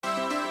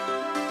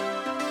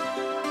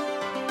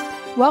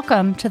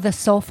Welcome to the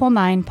Soulful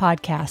Mind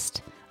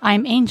podcast.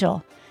 I'm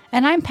Angel,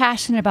 and I'm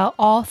passionate about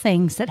all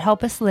things that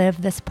help us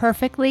live this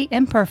perfectly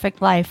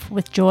imperfect life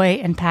with joy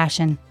and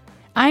passion.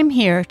 I'm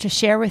here to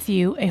share with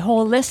you a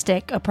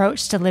holistic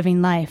approach to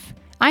living life.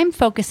 I'm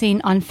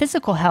focusing on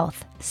physical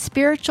health,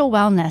 spiritual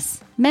wellness,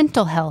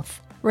 mental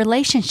health,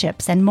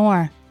 relationships, and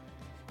more.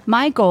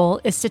 My goal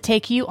is to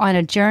take you on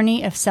a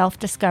journey of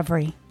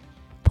self-discovery.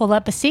 Pull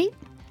up a seat,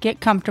 get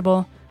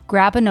comfortable,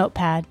 grab a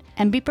notepad,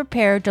 and be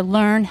prepared to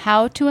learn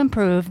how to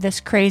improve this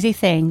crazy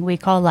thing we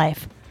call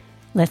life.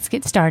 Let's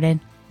get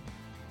started.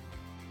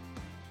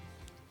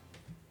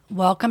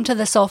 Welcome to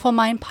the Soulful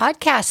Mind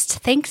podcast.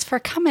 Thanks for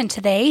coming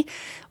today.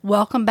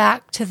 Welcome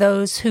back to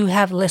those who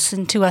have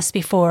listened to us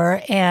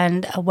before,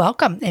 and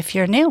welcome if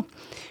you're new.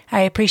 I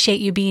appreciate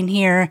you being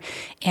here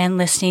and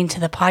listening to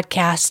the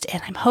podcast,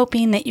 and I'm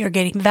hoping that you're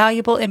getting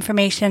valuable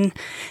information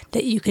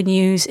that you can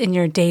use in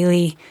your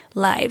daily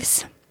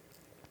lives.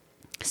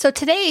 So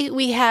today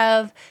we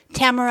have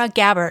Tamara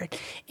Gabbard,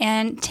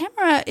 and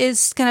Tamara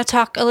is going to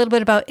talk a little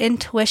bit about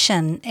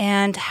intuition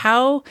and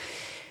how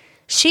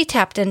she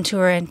tapped into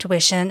her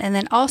intuition, and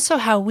then also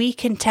how we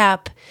can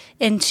tap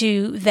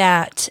into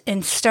that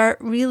and start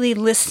really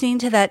listening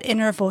to that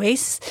inner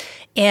voice.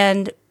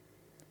 And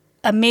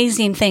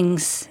amazing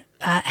things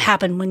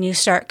happen when you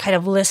start kind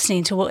of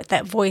listening to what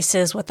that voice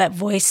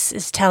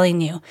is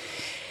telling you.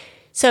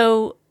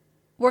 So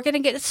we're going to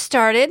get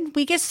started.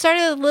 We get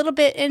started a little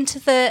bit into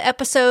the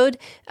episode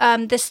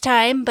this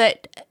time,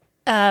 but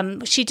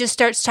she just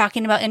starts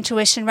talking about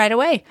intuition right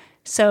away.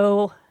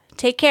 So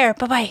take care.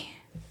 Bye-bye.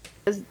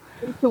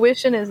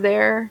 Intuition is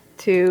there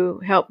to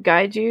help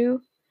guide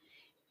you,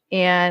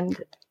 and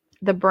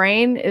the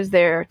brain is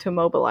there to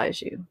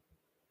mobilize you.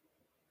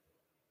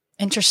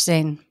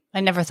 Interesting.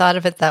 I never thought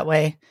of it that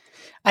way.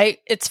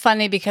 It's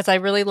funny because I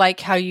really like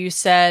how you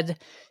said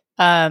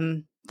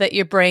that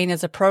your brain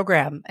is a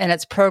program and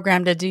it's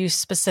programmed to do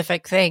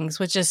specific things,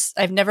 which is,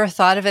 I've never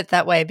thought of it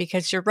that way,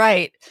 because you're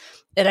right.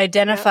 It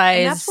identifies.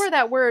 And that's where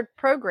that word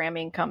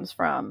programming comes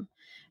from.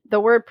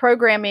 The word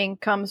programming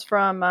comes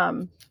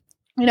from,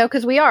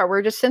 because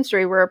we're just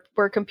sensory. We're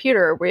a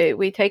computer.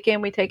 We take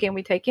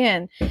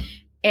in.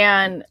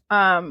 And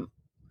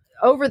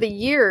over the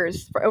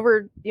years,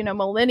 over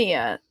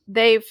millennia,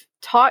 they've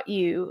taught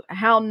you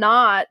how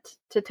not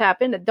to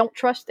tap into. Don't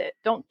trust it.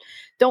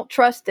 Don't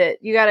trust it.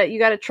 You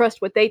gotta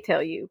trust what they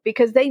tell you,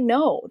 because they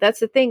know.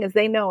 That's the thing, is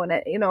they know, and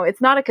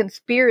it's not a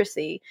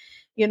conspiracy.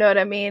 You know what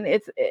I mean?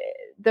 It's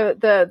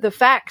the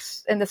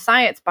facts and the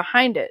science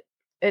behind it.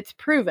 It's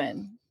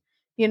proven.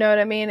 You know what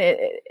I mean?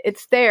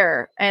 It's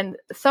there. And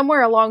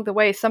somewhere along the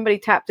way, somebody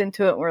tapped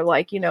into it and we're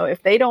like,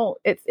 if they don't,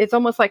 it's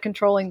almost like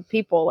controlling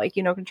people, like,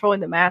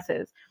 controlling the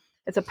masses.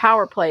 It's a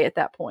power play at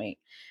that point,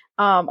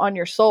 on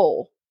your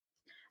soul.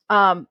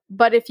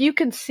 But if you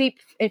can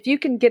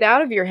get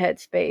out of your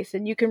headspace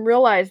and you can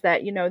realize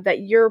that,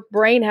 that your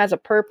brain has a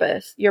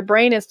purpose. Your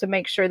brain is to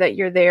make sure that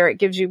you're there. It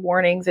gives you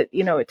warnings. It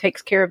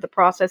takes care of the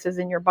processes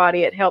in your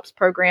body. It helps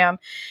program,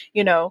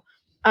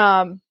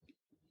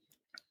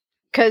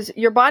 because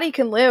your body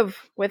can live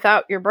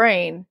without your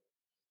brain,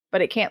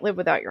 but it can't live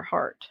without your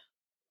heart.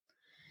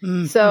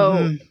 Mm-hmm.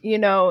 So,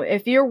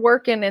 if you're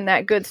working in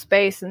that good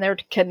space and they're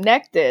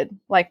connected,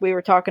 like we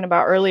were talking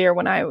about earlier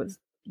when I was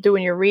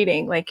doing your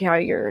reading, like how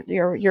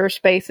your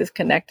space is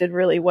connected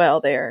really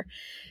well there.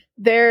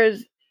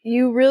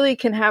 You really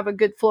can have a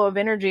good flow of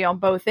energy on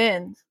both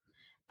ends.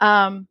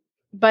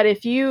 But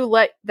if you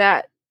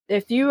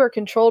are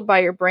controlled by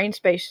your brain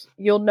space,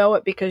 you'll know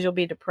it, because you'll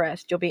be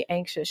depressed. You'll be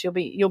anxious. You'll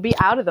be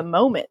out of the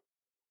moment,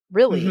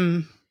 really,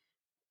 mm-hmm.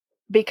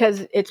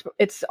 because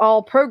it's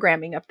all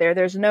programming up there.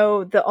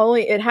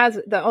 It has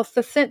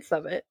the sense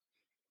of it.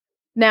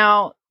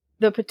 Now,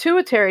 the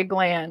pituitary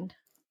gland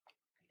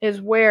is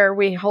where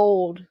we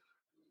hold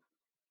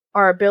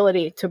our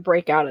ability to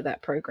break out of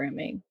that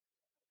programming.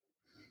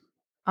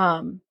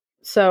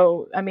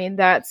 So, I mean,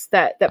 that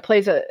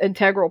plays an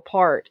integral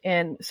part.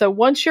 And so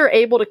once you're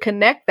able to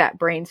connect that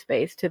brain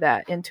space to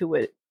that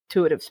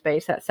intuitive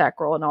space, that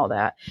sacral and all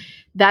that,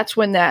 that's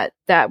when that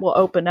will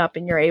open up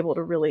and you're able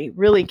to really,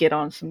 really get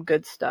on some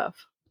good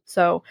stuff.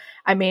 So,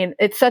 I mean,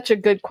 it's such a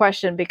good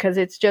question, because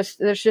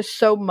there's just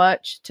so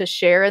much to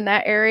share in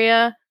that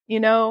area,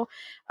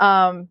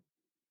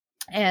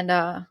 and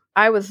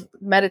I was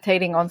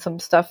meditating on some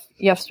stuff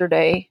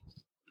yesterday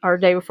or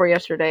day before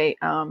yesterday.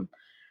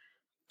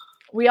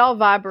 We all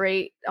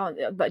vibrate on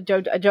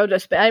Joe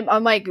Dispenza.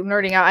 I'm like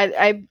nerding out.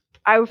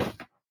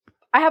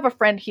 I have a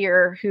friend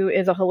here who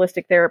is a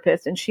holistic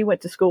therapist, and she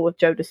went to school with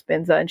Joe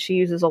Dispenza, and she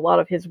uses a lot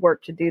of his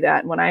work to do that.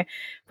 And when I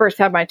first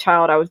had my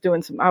child, I was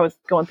going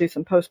through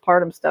some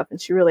postpartum stuff,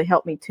 and she really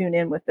helped me tune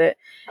in with it.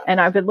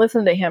 And I've been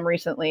listening to him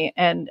recently,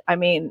 and I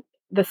mean,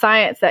 the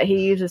science that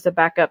he uses to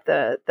back up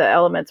the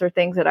elements are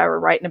things that I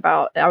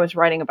was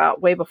writing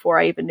about way before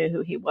I even knew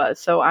who he was.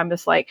 So I'm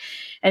just like,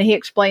 and he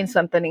explained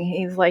something, and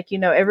he's like,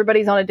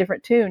 everybody's on a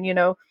different tune,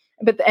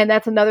 and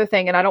that's another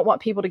thing. And I don't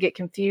want people to get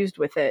confused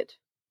with it.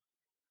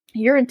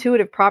 Your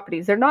intuitive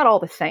properties, they're not all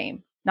the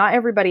same. Not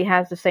everybody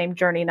has the same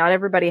journey. Not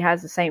everybody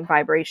has the same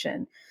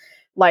vibration.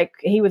 like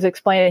he was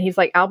explaining, he's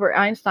like, Albert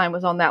Einstein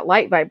was on that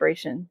light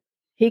vibration.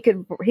 He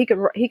could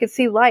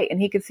see light, and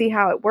he could see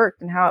how it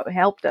worked and how it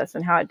helped us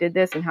and how it did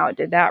this and how it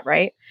did that.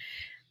 Right.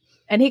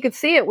 And he could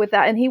see it with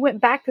that. And he went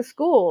back to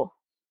school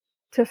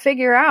to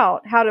figure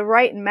out how to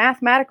write in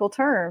mathematical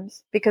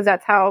terms, because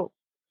that's how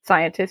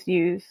scientists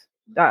use,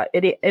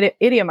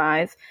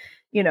 idiomize,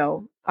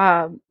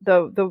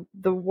 the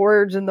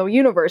words in the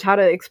universe, how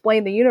to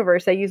explain the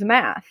universe. They use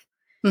math,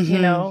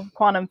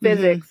 quantum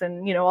physics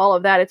and, all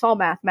of that. It's all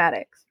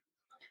mathematics,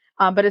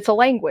 but it's a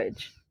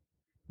language.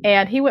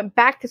 And he went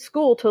back to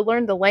school to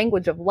learn the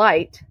language of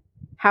light,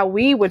 how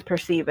we would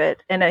perceive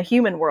it in a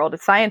human world,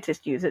 as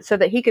scientists use it, so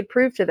that he could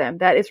prove to them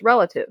that it's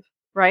relative,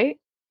 right?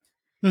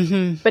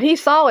 But he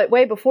saw it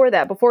way before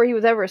that. Before he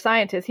was ever a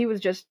scientist, he was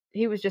just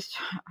a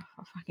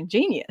fucking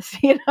genius,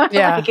 Yeah,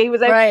 like he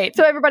was right.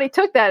 So everybody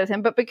took that as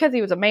him. But because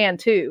he was a man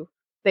too,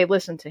 they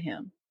listened to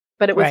him.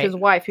 But it was his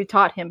wife who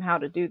taught him how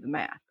to do the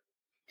math.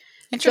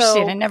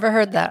 Interesting. I never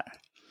heard that.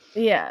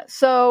 Yeah.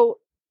 So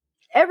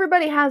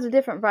everybody has a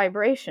different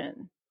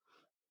vibration.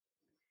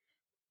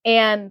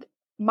 And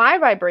my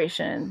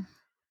vibration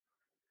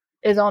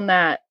is on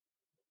that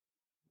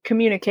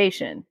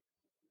communication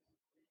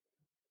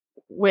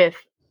with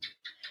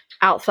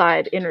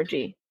outside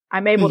energy.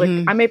 I'm able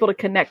to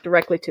connect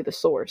directly to the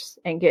source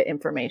and get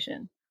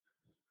information.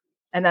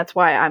 And that's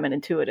why I'm an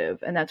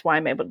intuitive. And that's why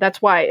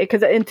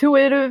because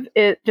intuitive,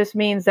 it just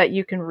means that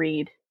you can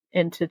read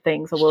into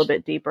things a little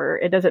bit deeper.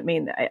 It doesn't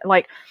mean that,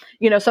 like,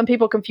 some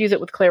people confuse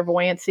it with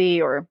clairvoyancy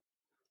or,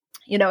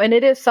 and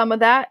it is some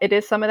of that.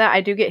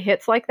 I do get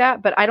hits like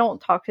that, but I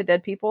don't talk to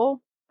dead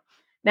people.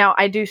 Now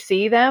I do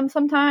see them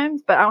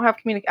sometimes, but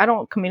I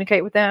don't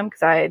communicate with them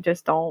because I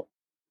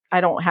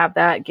don't have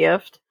that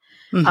gift.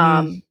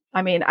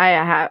 I mean,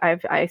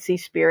 I see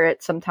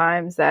spirits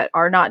sometimes that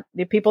are not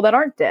the people that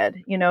aren't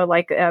dead,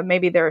 like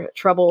maybe they're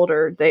troubled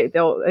or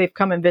they've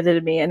come and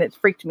visited me and it's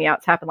freaked me out.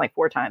 It's happened like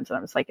 4 times and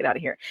I'm just like, get out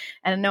of here.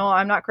 And no,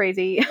 I'm not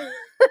crazy.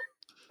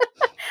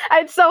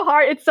 It's so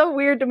hard. It's so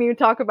weird to me to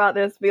talk about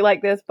this, be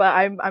like this, but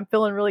I'm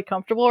feeling really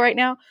comfortable right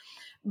now.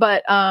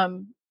 But,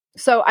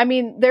 so, I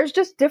mean, there's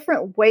just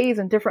different ways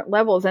and different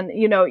levels. And,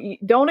 you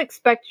don't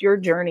expect your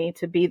journey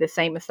to be the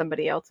same as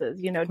somebody else's.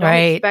 Don't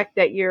expect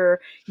that your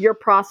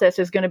process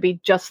is going to be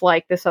just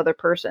like this other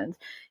person's.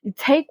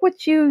 Take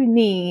what you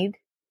need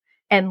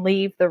and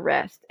leave the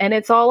rest. And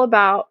it's all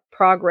about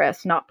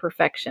progress, not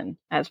perfection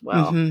as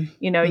well.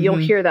 You'll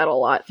hear that a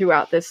lot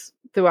throughout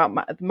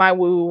my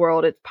woo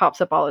world. It pops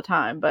up all the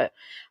time. But,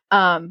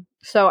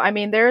 so, I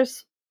mean,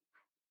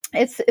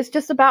 it's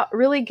just about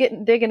really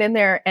digging in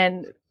there.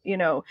 And,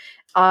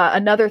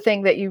 another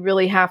thing that you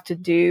really have to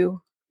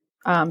do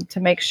to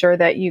make sure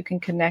that you can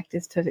connect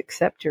is to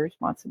accept your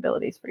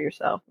responsibilities for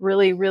yourself.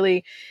 Really,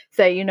 really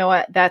say, you know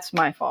what, that's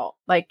my fault.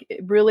 Like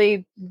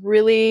really,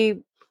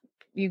 really,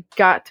 you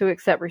got to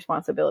accept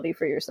responsibility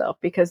for yourself,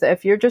 because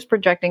if you're just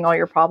projecting all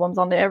your problems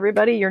onto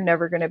everybody, you're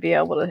never going to be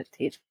able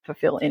to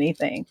fulfill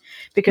anything,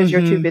 because you're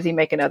too busy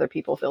making other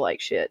people feel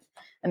like shit.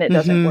 And it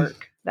doesn't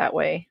work that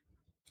way.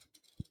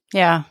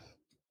 Yeah.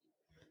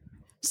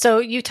 So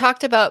you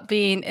talked about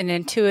being an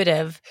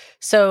intuitive.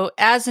 So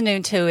as an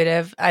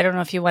intuitive, I don't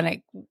know if you want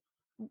to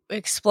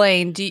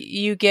explain, do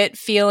you get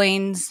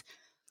feelings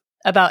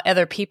about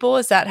other people?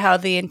 Is that how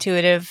the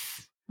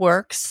intuitive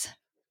works?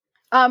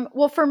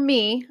 Well, for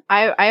me,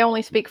 I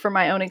only speak from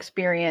my own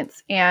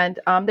experience, and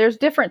there's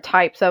different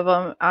types of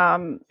them.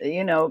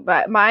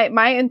 But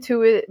my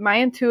intuitive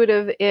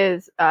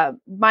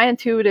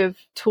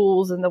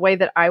tools and the way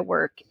that I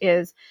work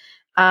is,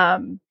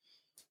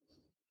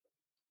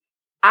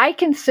 I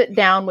can sit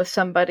down with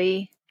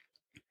somebody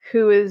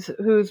who's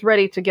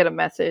ready to get a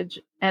message,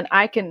 and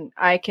I can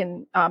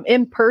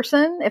in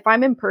person, if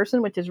I'm in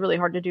person, which is really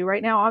hard to do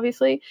right now,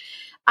 obviously,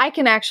 I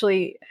can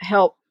actually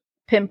help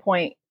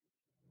pinpoint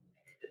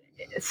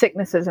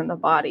sicknesses in the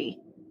body.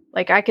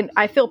 Like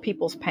I feel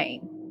people's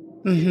pain.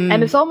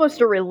 And it's almost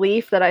a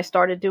relief that I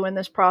started doing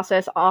this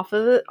process out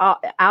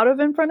of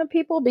in front of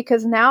people,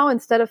 because now,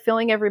 instead of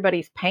feeling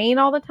everybody's pain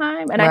all the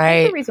time, and I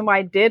think the reason why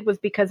I did was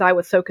because I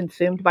was so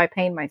consumed by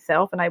pain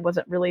myself, and I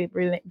wasn't really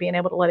being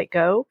able to let it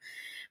go.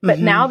 But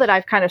now that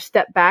I've kind of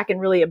stepped back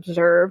and really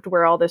observed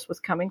where all this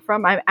was coming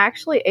from, I'm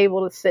actually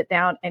able to sit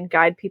down and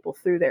guide people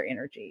through their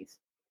energies,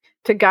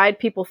 to guide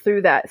people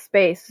through that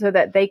space so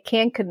that they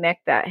can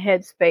connect that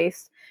head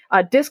space,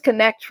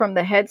 disconnect from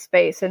the head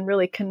space and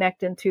really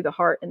connect into the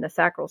heart and the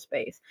sacral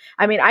space.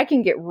 I mean, I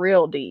can get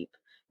real deep,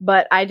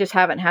 but I just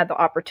haven't had the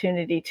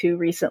opportunity to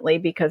recently,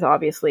 because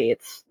obviously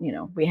it's,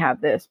 we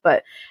have this,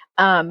 but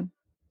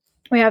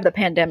we have the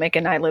pandemic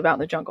and I live out in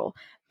the jungle.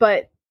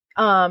 But,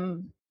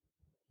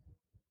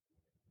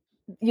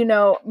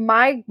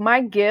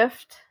 my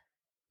gift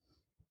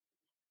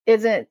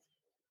isn't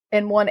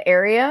in one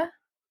area.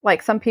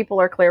 Like some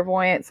people are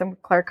clairvoyant, some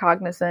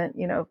claircognizant,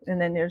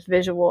 and then there's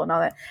visual and all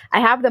that.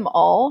 I have them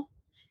all.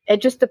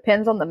 It just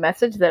depends on the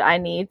message that I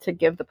need to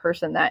give the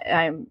person that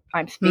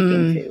I'm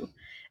speaking to.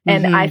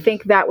 And I Mm-hmm.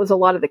 think that was a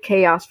lot of the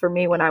chaos for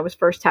me when I was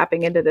first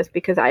tapping into this,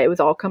 because it was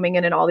all coming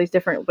in all these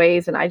different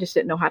ways and I just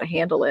didn't know how to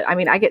handle it. I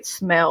mean, I get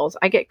smells,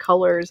 I get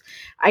colors,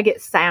 I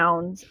get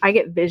sounds, I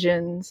get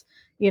visions,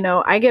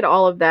 I get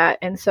all of that.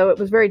 And so it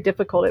was very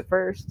difficult at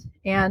first.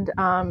 And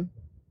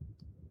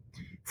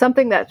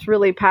something that's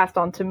really passed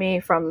on to me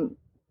from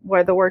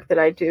where the work that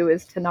I do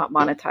is to not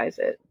monetize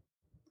it.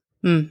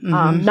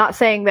 Mm-hmm. Not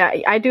saying that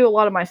I do a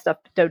lot of my stuff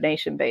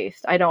donation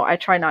based. I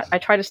try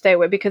to stay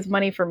away, because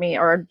money for me,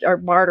 or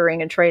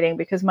bartering and trading,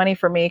 because money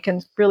for me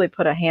can really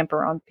put a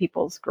hamper on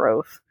people's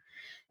growth.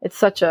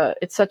 It's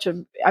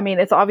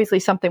obviously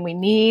something we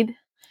need,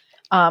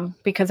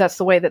 because that's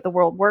the way that the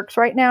world works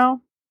right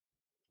now.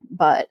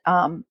 But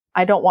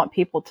I don't want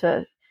people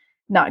to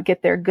not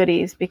get their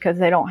goodies because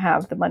they don't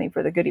have the money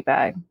for the goodie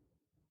bag.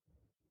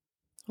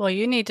 Well,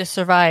 you need to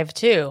survive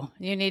too.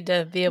 You need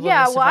to be able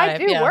to survive. Well, I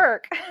do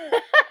work.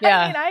 Yeah.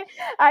 I mean,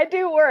 I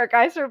do work.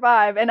 I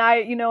survive. And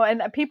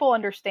and people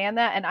understand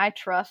that. And I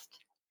trust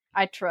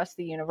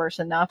the universe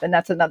enough. And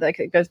that's another,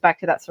 it goes back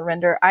to that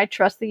surrender. I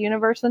trust the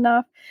universe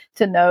enough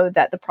to know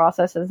that the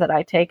processes that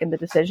I take and the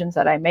decisions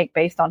that I make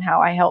based on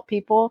how I help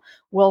people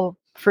will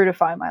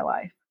fruitify my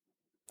life.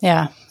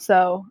 Yeah.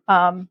 So,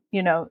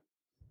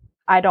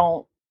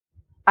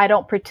 I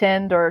don't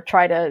pretend or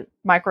try to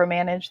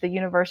micromanage the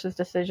universe's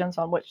decisions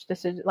on which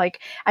decision.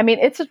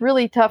 It's a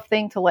really tough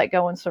thing to let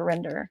go and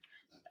surrender.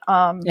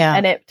 And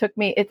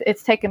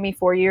it's taken me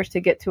 4 years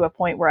to get to a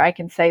point where I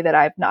can say that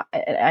I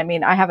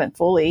haven't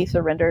fully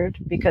surrendered,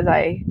 because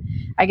I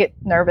get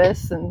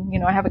nervous and,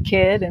 I have a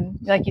kid and,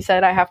 like you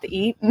said, I have to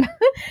eat.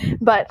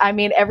 But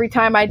every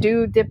time I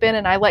do dip in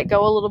and I let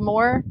go a little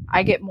more,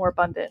 I get more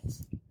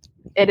abundance.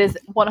 It is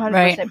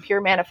 100%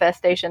 pure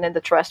manifestation in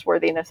the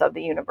trustworthiness of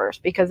the universe,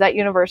 because that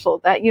universal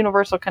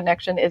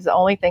connection is the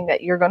only thing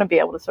that you're going to be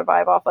able to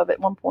survive off of at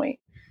one point.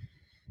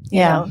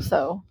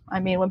 So,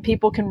 when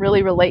people can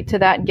really relate to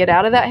that and get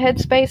out of that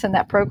headspace and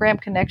that program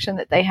connection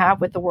that they have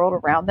with the world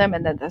around them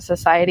and that the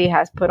society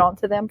has put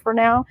onto them for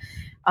now,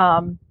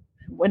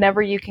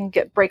 whenever you can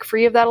break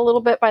free of that a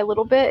little bit by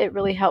little bit, it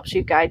really helps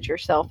you guide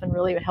yourself and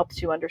really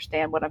helps you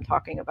understand what I'm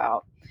talking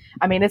about.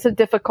 It's a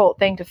difficult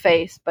thing to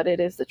face, but it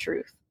is the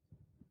truth.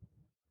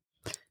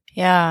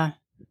 Yeah.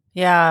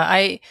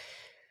 Yeah.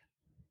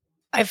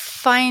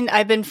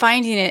 I've been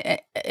finding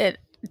it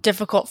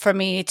difficult for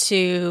me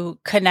to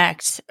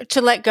connect,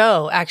 to let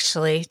go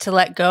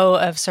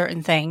of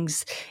certain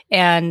things.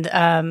 And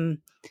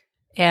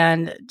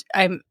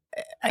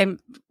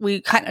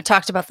we kind of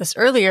talked about this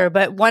earlier,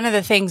 but one of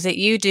the things that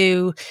you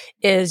do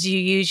is you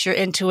use your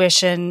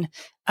intuition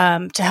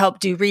to help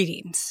do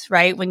readings,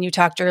 right? When you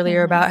talked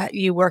earlier about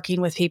you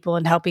working with people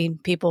and helping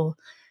people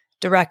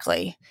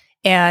directly.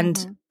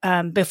 And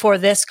before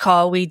this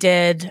call, we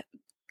did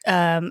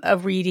a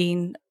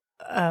reading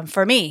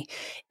for me.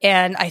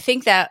 And I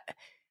think that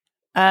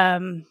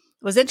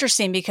was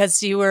interesting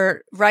because you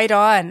were right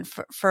on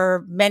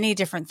for many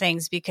different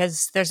things,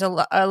 because there's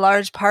a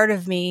large part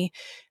of me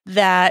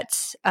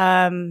that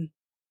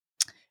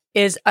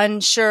is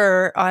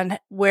unsure on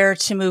where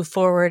to move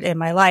forward in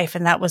my life.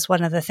 And that was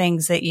one of the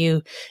things that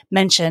you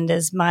mentioned,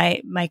 is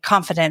my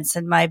confidence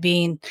and my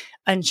being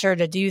unsure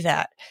to do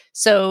that.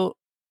 So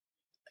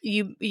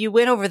you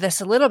went over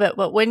this a little bit,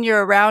 but when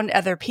you're around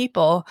other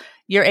people,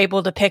 you're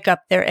able to pick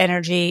up their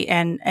energy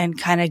and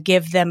kind of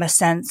give them a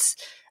sense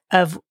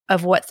of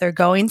what they're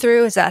going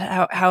through. Is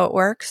that how it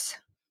works?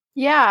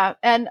 Yeah.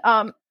 And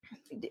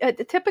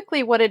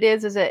typically what it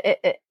is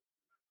it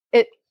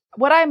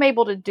what I'm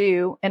able to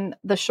do in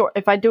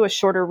if I do a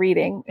shorter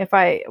reading,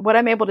 what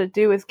I'm able to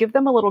do is give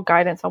them a little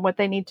guidance on what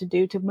they need to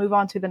do to move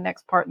on to the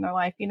next part in their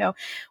life.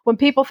 When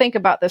people think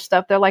about this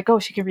stuff, they're like, oh,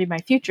 she can read my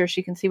future.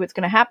 She can see what's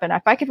going to happen.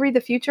 If I could read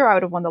the future, I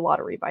would have won the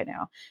lottery by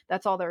now.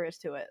 That's all there is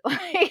to it.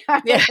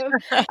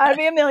 I'd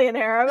be a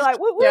millionaire. I'd be like,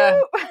 woo, woo.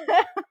 Yeah.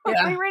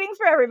 Free readings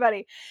for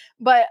everybody.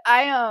 But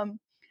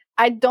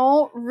I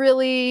don't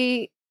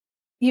really,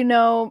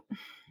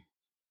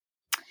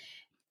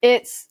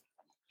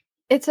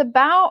 it's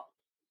about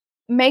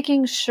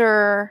making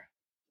sure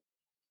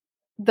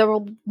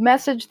the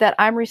message that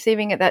I'm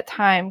receiving at that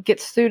time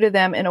gets through to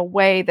them in a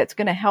way that's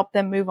going to help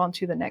them move on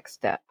to the next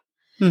step.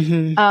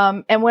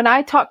 And when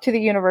I talk to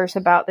the universe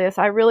about this,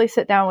 I really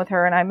sit down with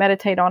her and I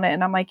meditate on it.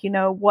 And I'm like,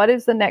 what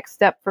is the next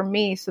step for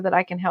me so that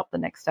I can help the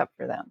next step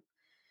for them?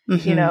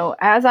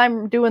 As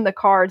I'm doing the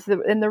cards,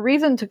 and the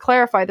reason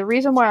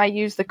why I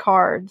use the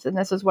cards, and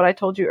this is what I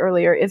told you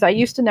earlier, is I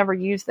used to never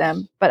use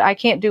them, but I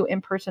can't do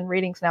in-person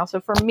readings now.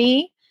 So for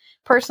me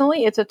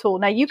personally, it's a tool.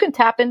 Now you can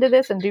tap into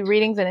this and do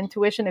readings and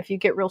intuition if you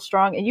get real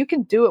strong, and you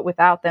can do it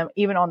without them,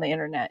 even on the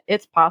internet.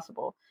 It's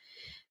possible.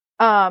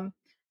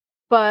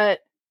 But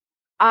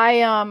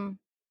I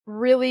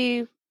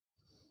really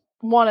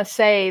want to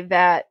say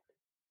that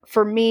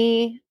for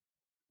me,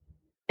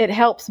 it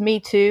helps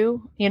me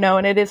too,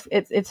 and it's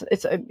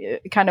a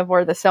kind of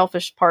where the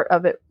selfish part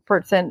of it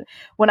person.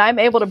 When I'm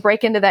able to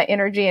break into that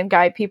energy and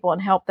guide people and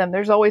help them,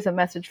 there's always a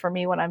message for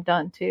me when I'm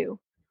done too.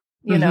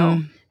 you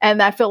know,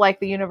 and I feel like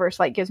the universe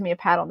like gives me a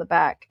pat on the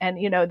back.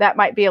 And, you know, that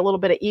might be a little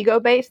bit of ego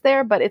based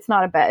there, but it's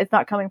not it's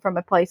not coming from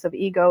a place of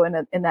ego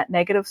in that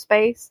negative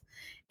space.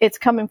 It's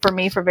coming from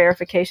me for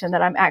verification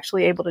that I'm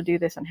actually able to do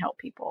this and help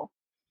people.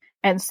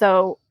 And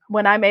so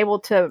when I'm able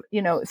to,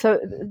 you know, so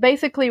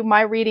basically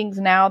my readings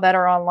now that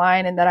are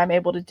online and that I'm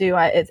able to do,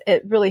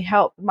 it really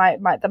helped.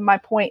 My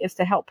point is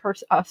to help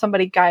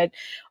somebody guide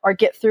or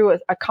get through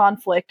a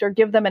conflict or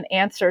give them an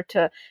answer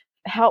to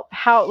help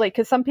how, like,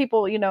 cause some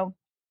people, you know,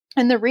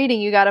 in the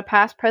reading, you got a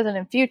past, present,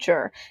 and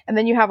future, and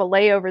then you have a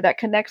layover that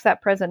connects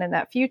that present and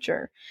that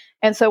future.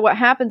 And so what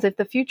happens if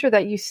the future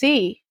that you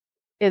see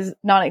is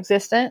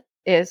non-existent,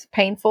 is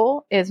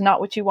painful, is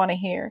not what you want to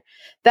hear?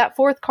 That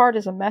fourth card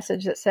is a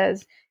message that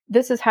says,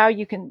 this is how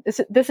you can,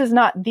 this is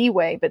not the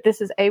way, but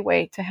this is a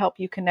way to help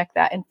you connect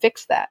that and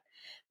fix that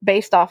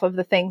based off of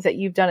the things that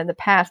you've done in the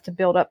past to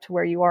build up to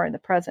where you are in the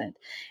present.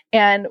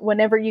 And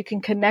whenever you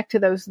can connect to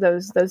those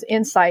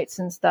insights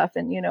and stuff,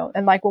 and, you know,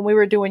 and like when we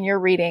were doing your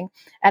reading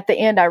at the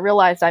end, I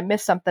realized I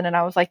missed something, and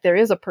I was like, there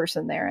is a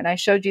person there. And I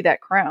showed you that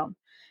crown.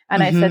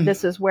 And I said,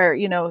 this is where,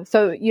 you know,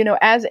 so, you know,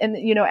 as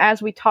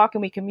we talk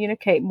and we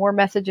communicate, more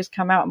messages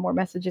come out and more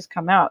messages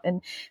come out.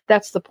 And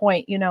that's the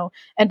point, you know,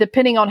 and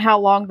depending on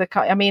how long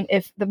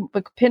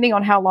depending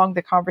on how long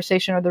the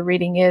conversation or the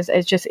reading is,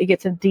 it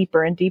gets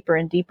deeper and deeper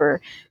and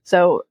deeper.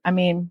 So, I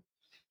mean,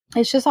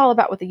 it's just all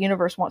about what the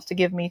universe wants to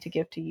give me to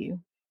give to you.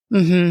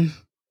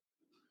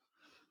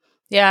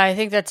 Yeah, I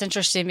think that's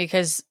interesting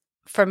because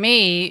for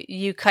me,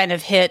 you kind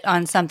of hit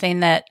on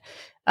something that,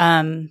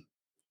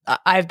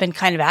 I've been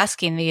kind of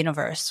asking the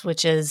universe,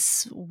 which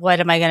is, what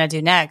am I going to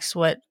do next?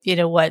 What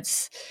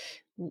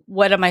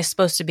am I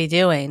supposed to be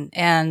doing?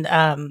 And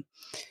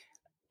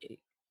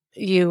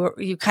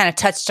you kind of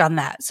touched on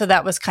that. So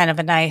that was kind of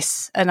a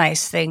nice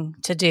thing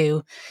to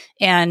do.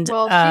 And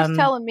well, she's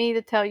telling me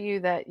to tell you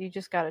that you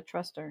just got to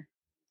trust her.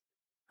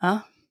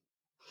 Huh?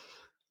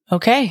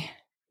 Okay.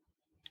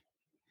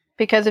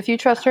 Because if you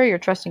trust her, you're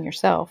trusting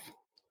yourself,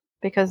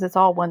 because it's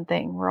all one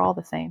thing. We're all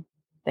the same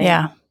thing.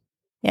 Yeah.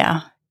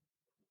 Yeah.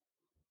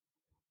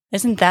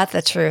 Isn't that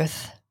the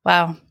truth?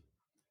 Wow.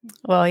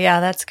 Well,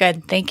 yeah, that's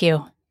good. Thank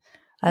you.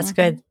 That's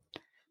good.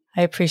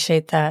 I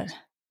appreciate that.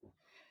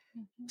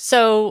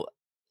 So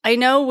I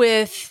know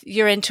with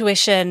your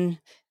intuition,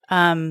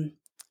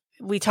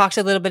 we talked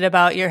a little bit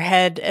about your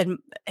head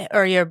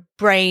or your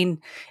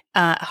brain,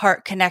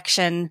 heart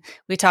connection.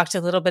 We talked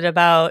a little bit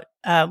about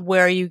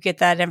where you get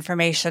that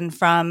information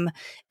from.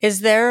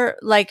 Is there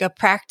like a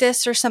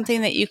practice or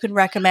something that you could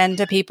recommend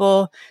to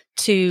people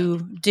to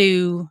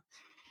do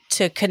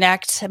to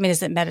connect? I mean,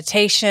 is it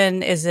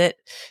meditation? Is it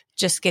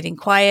just getting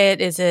quiet?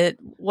 Is it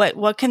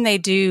what can they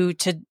do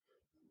to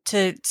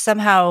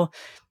somehow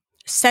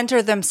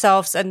center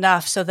themselves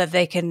enough so that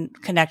they can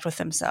connect with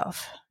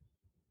themselves?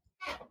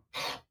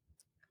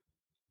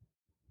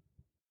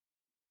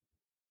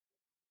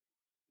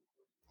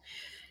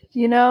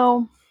 You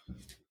know,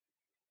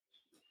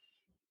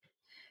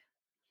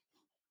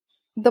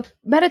 the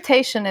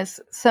meditation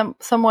is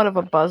somewhat of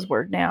a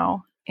buzzword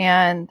now,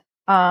 and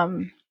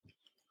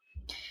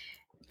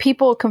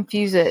people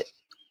confuse it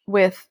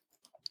with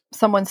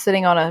someone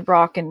sitting on a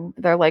rock and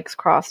their legs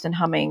crossed and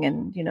humming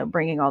and, you know,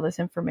 bringing all this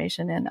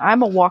information in.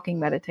 I'm a walking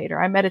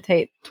meditator. I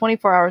meditate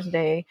 24 hours a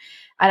day.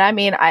 And I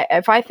mean,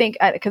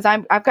 because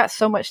I've got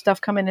so much stuff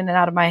coming in and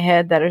out of my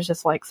head that is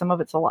just like, some of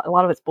it's a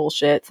lot of it's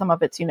bullshit. Some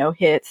of it's, you know,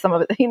 hits, some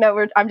of it, you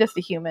know, I'm just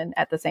a human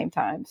at the same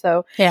time.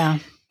 So, yeah.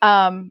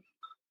 The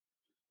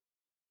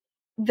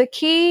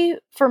key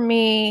for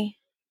me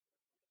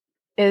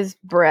is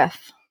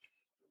breath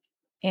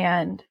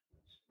and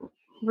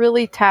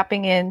really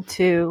tapping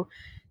into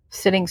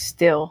sitting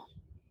still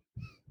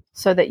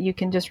so that you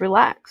can just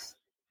relax.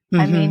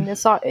 I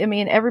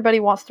mean, everybody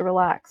wants to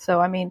relax. So,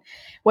 I mean,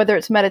 whether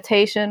it's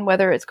meditation,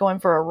 whether it's going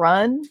for a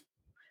run,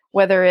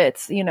 whether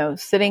it's, you know,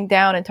 sitting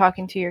down and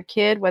talking to your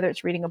kid, whether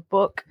it's reading a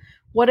book,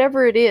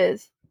 whatever it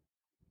is,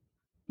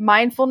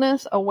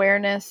 mindfulness,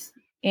 awareness,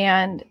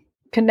 and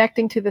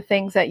connecting to the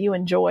things that you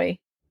enjoy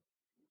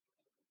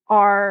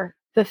are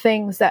the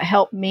things that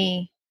help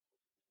me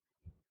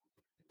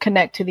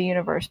connect to the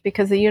universe,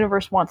 because the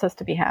universe wants us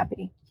to be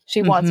happy.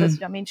 She wants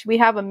us. I mean, we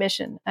have a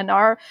mission, and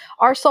our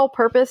sole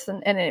purpose,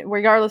 and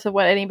regardless of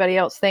what anybody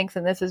else thinks,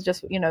 and this is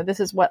just, you know, this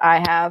is what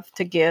I have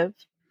to give.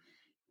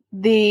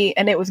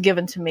 And it was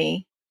given to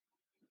me,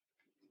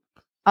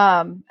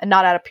 and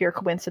not out of pure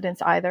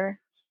coincidence either.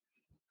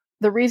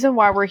 The reason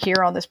why we're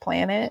here on this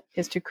planet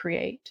is to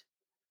create.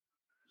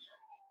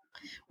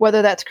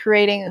 Whether that's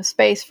creating a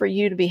space for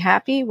you to be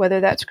happy,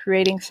 whether that's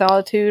creating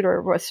solitude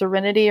or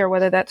serenity, or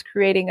whether that's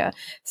creating a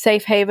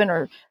safe haven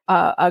or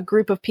a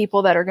group of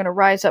people that are going to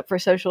rise up for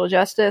social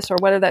justice, or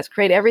whether that's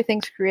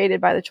everything's created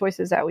by the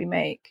choices that we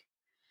make.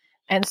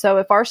 And so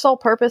if our sole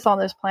purpose on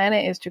this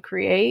planet is to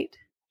create,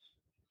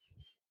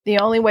 the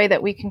only way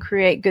that we can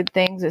create good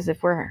things is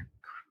if we're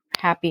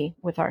happy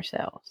with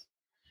ourselves.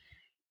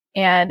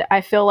 And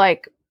I feel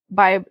like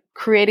by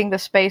creating the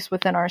space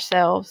within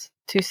ourselves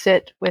to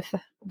sit with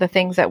the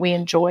things that we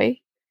enjoy,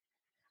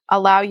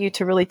 allow you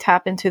to really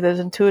tap into those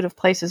intuitive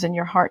places in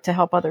your heart to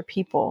help other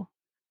people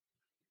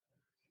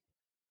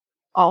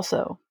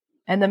also.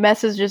 And the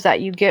messages that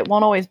you get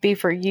won't always be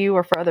for you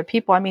or for other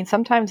people. I mean,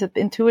 sometimes the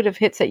intuitive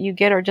hits that you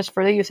get are just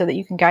for you so that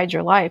you can guide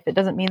your life. It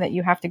doesn't mean that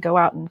you have to go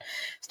out and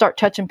start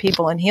touching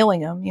people and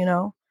healing them, you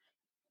know?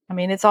 I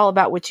mean, it's all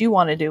about what you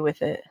want to do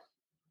with it.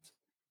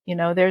 You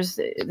know,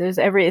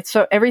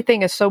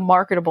 everything is so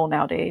marketable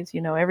nowadays,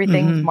 you know,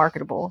 everything's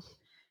marketable.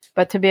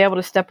 But to be able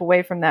to step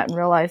away from that and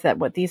realize that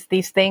what these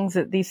things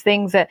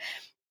are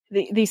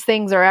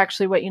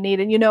actually what you need.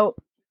 And, you know,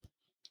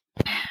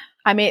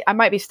 I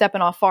might be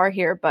stepping off far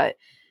here, but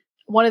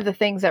one of the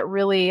things that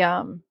really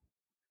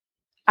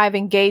I've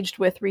engaged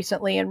with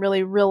recently and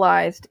really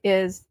realized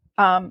is,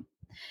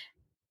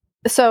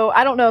 so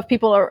I don't know if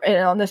people are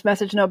on this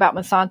message know about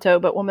Monsanto,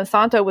 but when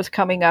Monsanto was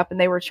coming up and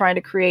they were trying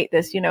to create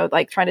this, you know,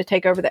 like trying to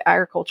take over the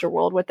agriculture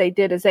world, what they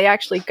did is they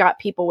actually got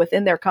people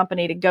within their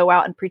company to go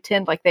out and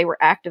pretend like they were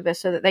activists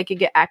so that they could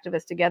get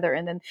activists together.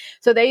 And then,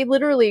 so they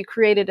literally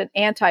created an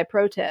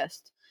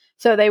anti-protest.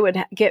 So they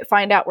would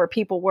find out where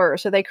people were.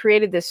 So they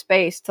created this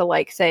space to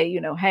like say, you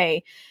know,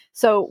 hey,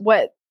 so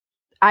what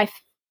I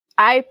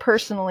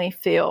personally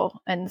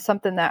feel, and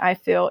something that I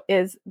feel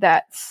is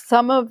that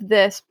some of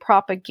this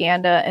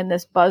propaganda and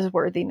this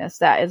buzzworthiness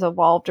that is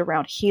evolved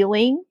around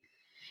healing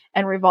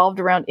and revolved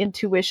around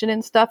intuition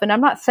and stuff. And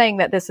I'm not saying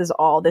that this is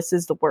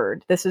the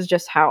word. This is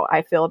just how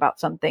I feel about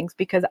some things,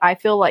 because I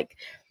feel like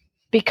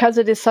because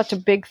it is such a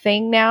big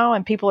thing now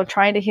and people are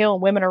trying to heal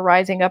and women are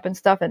rising up and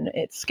stuff, and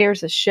it scares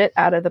the shit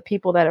out of the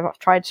people that have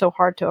tried so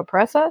hard to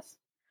oppress us,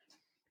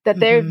 that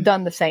they've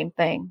done the same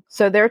thing.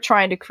 So they're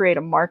trying to create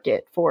a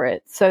market for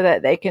it so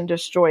that they can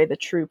destroy the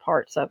true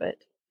parts of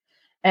it.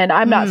 And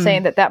I'm not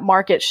saying that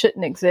market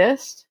shouldn't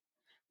exist,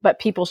 but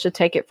people should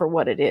take it for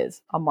what it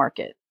is, a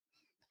market.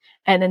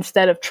 And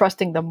instead of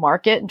trusting the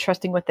market and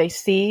trusting what they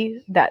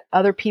see, that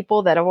other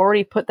people that have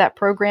already put that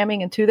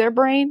programming into their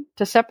brain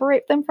to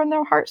separate them from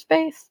their heart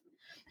space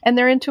and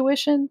their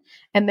intuition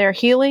and their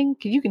healing,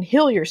 because you can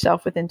heal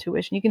yourself with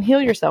intuition. You can heal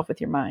yourself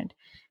with your mind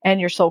and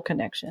your soul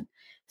connection.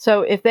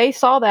 So if they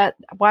saw that,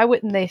 why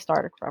wouldn't they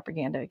start a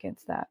propaganda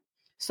against that?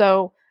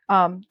 So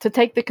to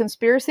take the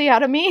conspiracy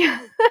out of me,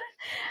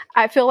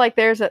 I feel like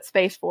there's that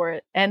space for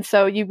it. And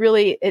so you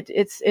really,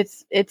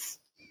 it's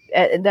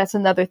that's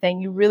another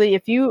thing. You really,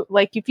 if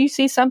you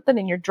see something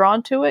and you're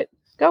drawn to it,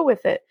 go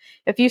with it.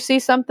 If you see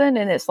something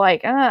and it's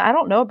like, I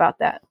don't know about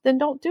that, then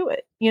don't do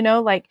it. You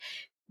know, like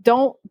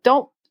don't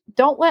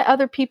let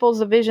other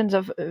people's visions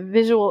of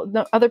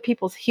other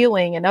people's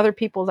healing and other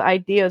people's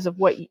ideas of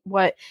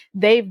what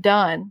they've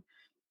done.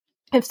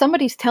 If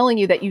somebody's telling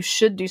you that you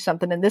should do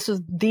something and this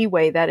is the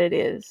way that it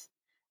is,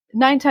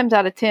 9 times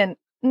out of 10,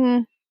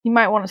 you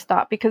might want to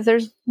stop, because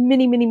there's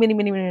many, many, many,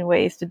 many, many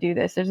ways to do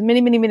this. There's many,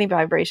 many, many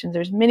vibrations.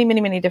 There's many,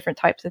 many, many different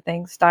types of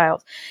things,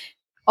 styles.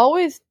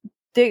 Always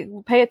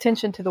pay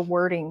attention to the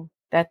wording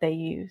that they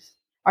use.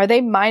 Are they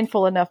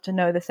mindful enough to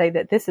know to say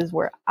that this is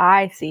where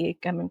I see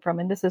it coming from,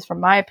 and this is from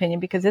my opinion,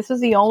 because this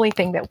is the only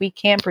thing that we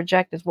can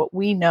project is what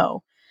we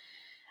know.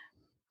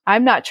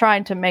 I'm not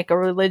trying to make a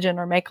religion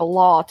or make a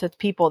law to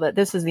people that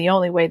this is the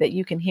only way that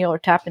you can heal or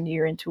tap into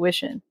your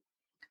intuition.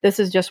 This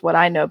is just what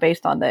I know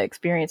based on the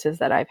experiences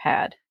that I've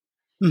had.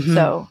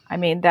 So, I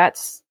mean,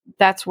 that's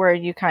where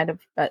you kind of,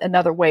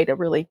 another way to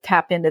really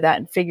tap into that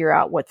and figure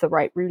out what the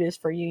right route is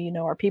for you. You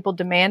know, are people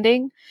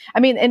demanding?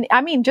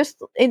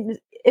 Just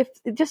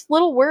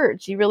little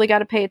words you really got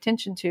to pay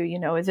attention to. You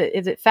know, is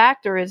it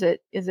fact, or is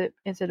it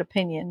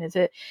opinion? Is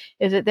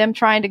it them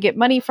trying to get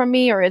money from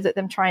me, or is it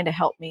them trying to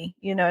help me?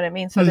 You know what I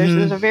mean? So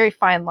there's a very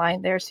fine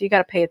line there. So you got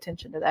to pay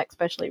attention to that,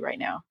 especially right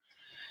now.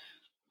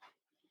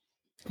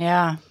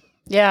 Yeah.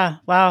 Yeah.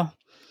 Wow.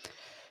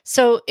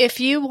 So if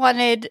you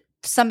wanted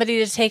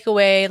somebody to take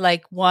away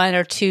like 1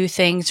 or 2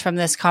 things from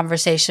this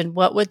conversation,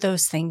 what would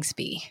those things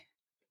be?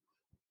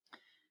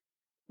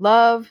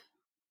 Love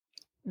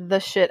the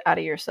shit out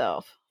of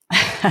yourself.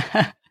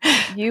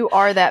 You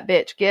are that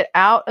bitch. Get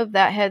out of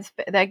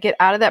that get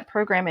out of that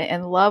programming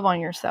and love on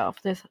yourself.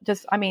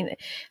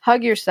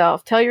 Hug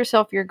yourself, tell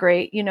yourself you're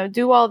great, you know,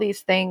 do all these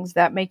things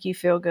that make you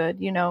feel good,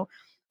 you know,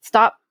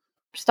 stop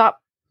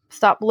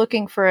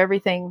looking for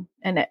everything.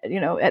 And, you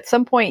know, at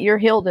some point you're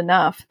healed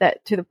enough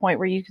that to the point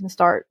where you can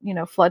start, you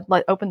know,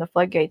 open the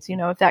floodgates. You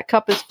know, if that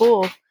cup is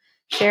full,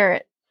 share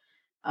it.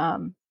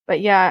 But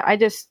yeah, I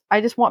just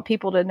want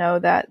people to know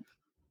that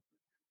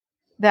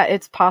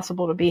it's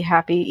possible to be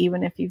happy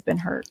even if you've been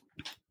hurt.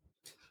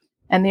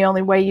 And the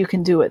only way you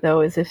can do it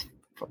though is if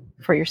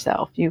for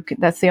yourself.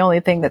 That's the only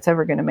thing that's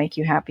ever going to make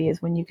you happy,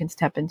 is when you can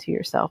step into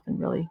yourself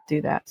and really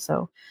do that.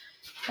 So,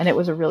 and it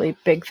was a really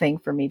big thing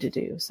for me to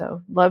do.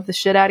 So love the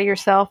shit out of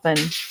yourself and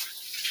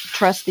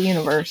trust the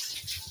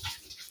universe.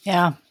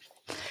 Yeah.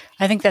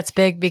 I think that's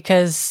big,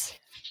 because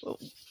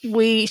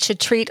we should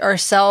treat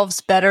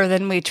ourselves better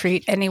than we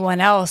treat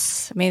anyone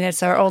else. I mean,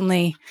 it's our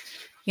only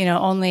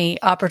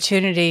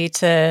opportunity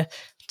to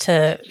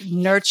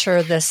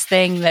nurture this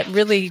thing that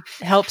really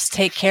helps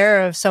take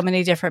care of so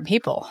many different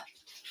people.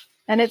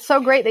 And it's so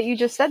great that you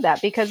just said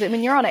that, because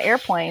when you're on an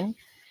airplane,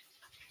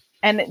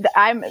 and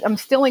I'm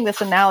stealing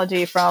this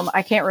analogy from,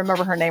 I can't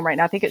remember her name right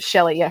now. I think it's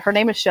Shelley. Yeah, her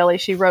name is Shelley.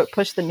 She wrote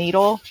Push the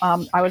Needle.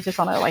 I was just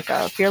on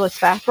a Fearless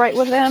Fast Write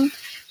with them.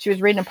 She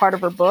was reading a part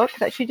of her book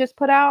that she just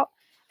put out,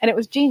 and it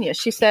was genius.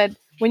 She said,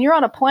 when you're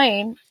on a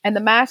plane and the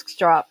masks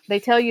drop, they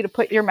tell you to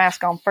put your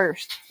mask on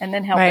first and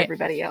then help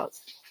everybody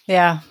else.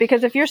 Yeah.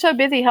 Because if you're so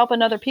busy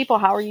helping other people,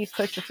 how are you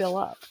supposed to fill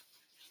up?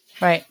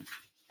 Right.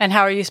 And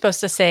how are you supposed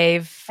to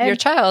save your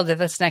child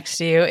that's next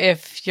to you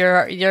if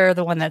you're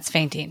the one that's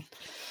fainting?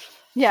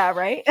 Yeah,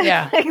 right.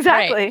 Yeah.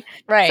 Exactly.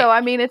 Right. So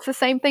I mean, it's the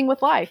same thing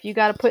with life. You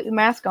got to put the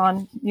mask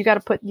on. You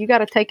got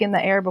to take in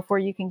the air before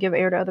you can give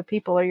air to other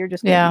people, or you're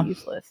just going to be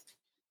useless.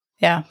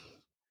 Yeah.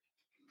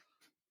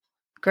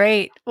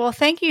 Great. Well,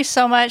 thank you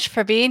so much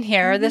for being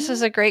here. This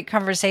was a great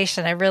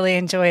conversation. I really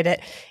enjoyed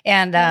it.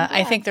 And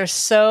I think there's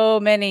so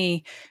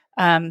many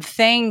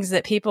things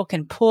that people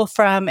can pull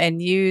from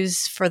and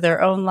use for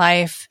their own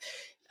life.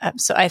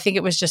 So I think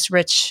it was just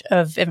rich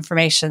of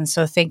information.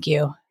 So thank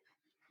you.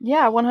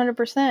 Yeah,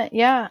 100%.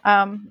 Yeah.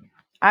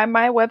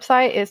 My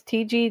website is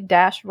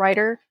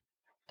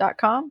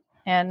tg-ryder.com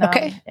and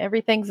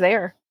everything's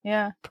there.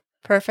 Yeah.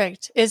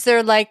 Perfect. Is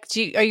there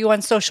are you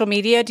on social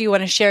media? Do you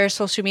want to share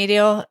social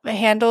media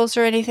handles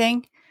or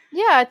anything?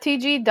 Yeah,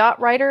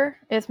 tg.ryder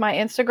is my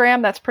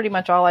Instagram. That's pretty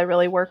much all I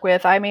really work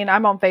with. I mean,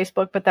 I'm on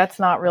Facebook, but that's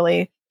not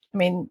really,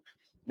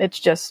 it's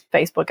just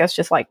Facebook. That's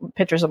just like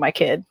pictures of my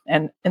kid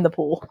and in the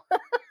pool.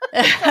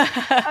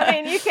 I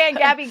mean, you can't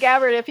Gabby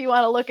Gabbard if you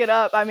want to look it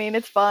up. I mean,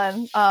 it's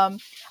fun.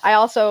 I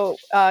also,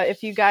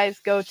 if you guys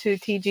go to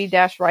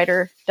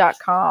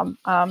tg-ryder.com,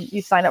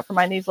 you sign up for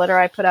my newsletter.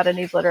 I put out a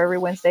newsletter every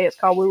Wednesday. It's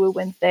called Woo Woo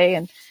Wednesday,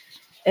 and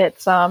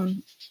it's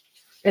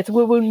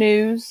Woo Woo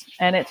News,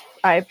 and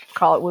I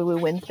call it Woo Woo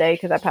Wednesday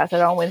because I pass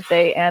it on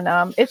Wednesday,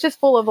 and it's just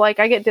full of I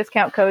get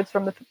discount codes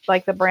from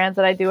the brands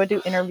that I do. I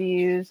do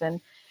interviews,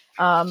 and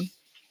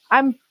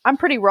I'm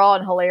pretty raw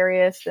and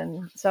hilarious,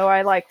 and so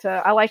I like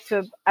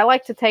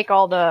to take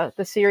all the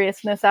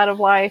seriousness out of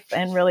life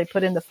and really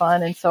put in the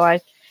fun, and so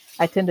I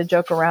tend to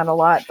joke around a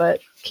lot,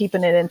 but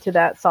keeping it into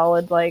that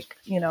solid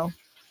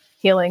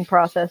healing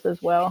process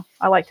as well.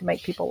 I like to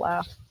make people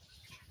laugh.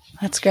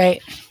 That's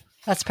great.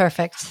 That's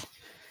perfect.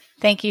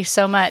 Thank you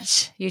so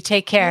much. You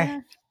take care. Yeah.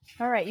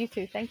 All right, you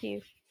too. Thank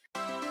you.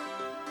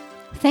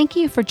 Thank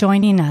you for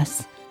joining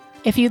us.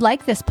 If you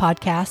like this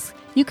podcast,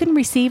 you can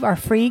receive our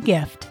free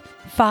gift.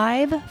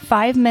 5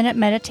 5-minute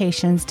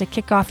meditations to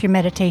kick off your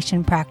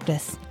meditation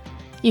practice.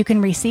 You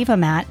can receive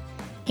them at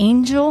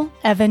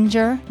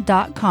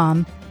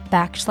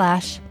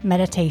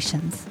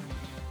angelevenger.com/meditations.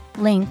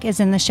 Link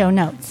is in the show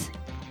notes.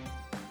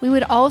 We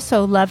would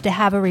also love to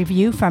have a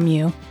review from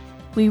you.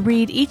 We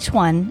read each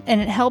one,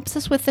 and it helps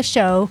us with the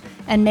show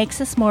and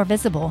makes us more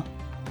visible.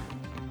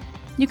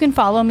 You can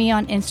follow me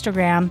on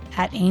Instagram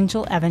at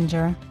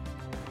angelevenger.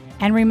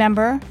 And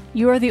remember,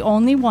 you are the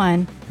only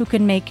one who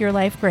can make your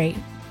life great.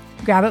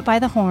 Grab it by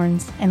the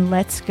horns and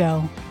let's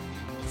go.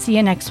 See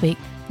you next week.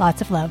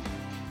 Lots of love.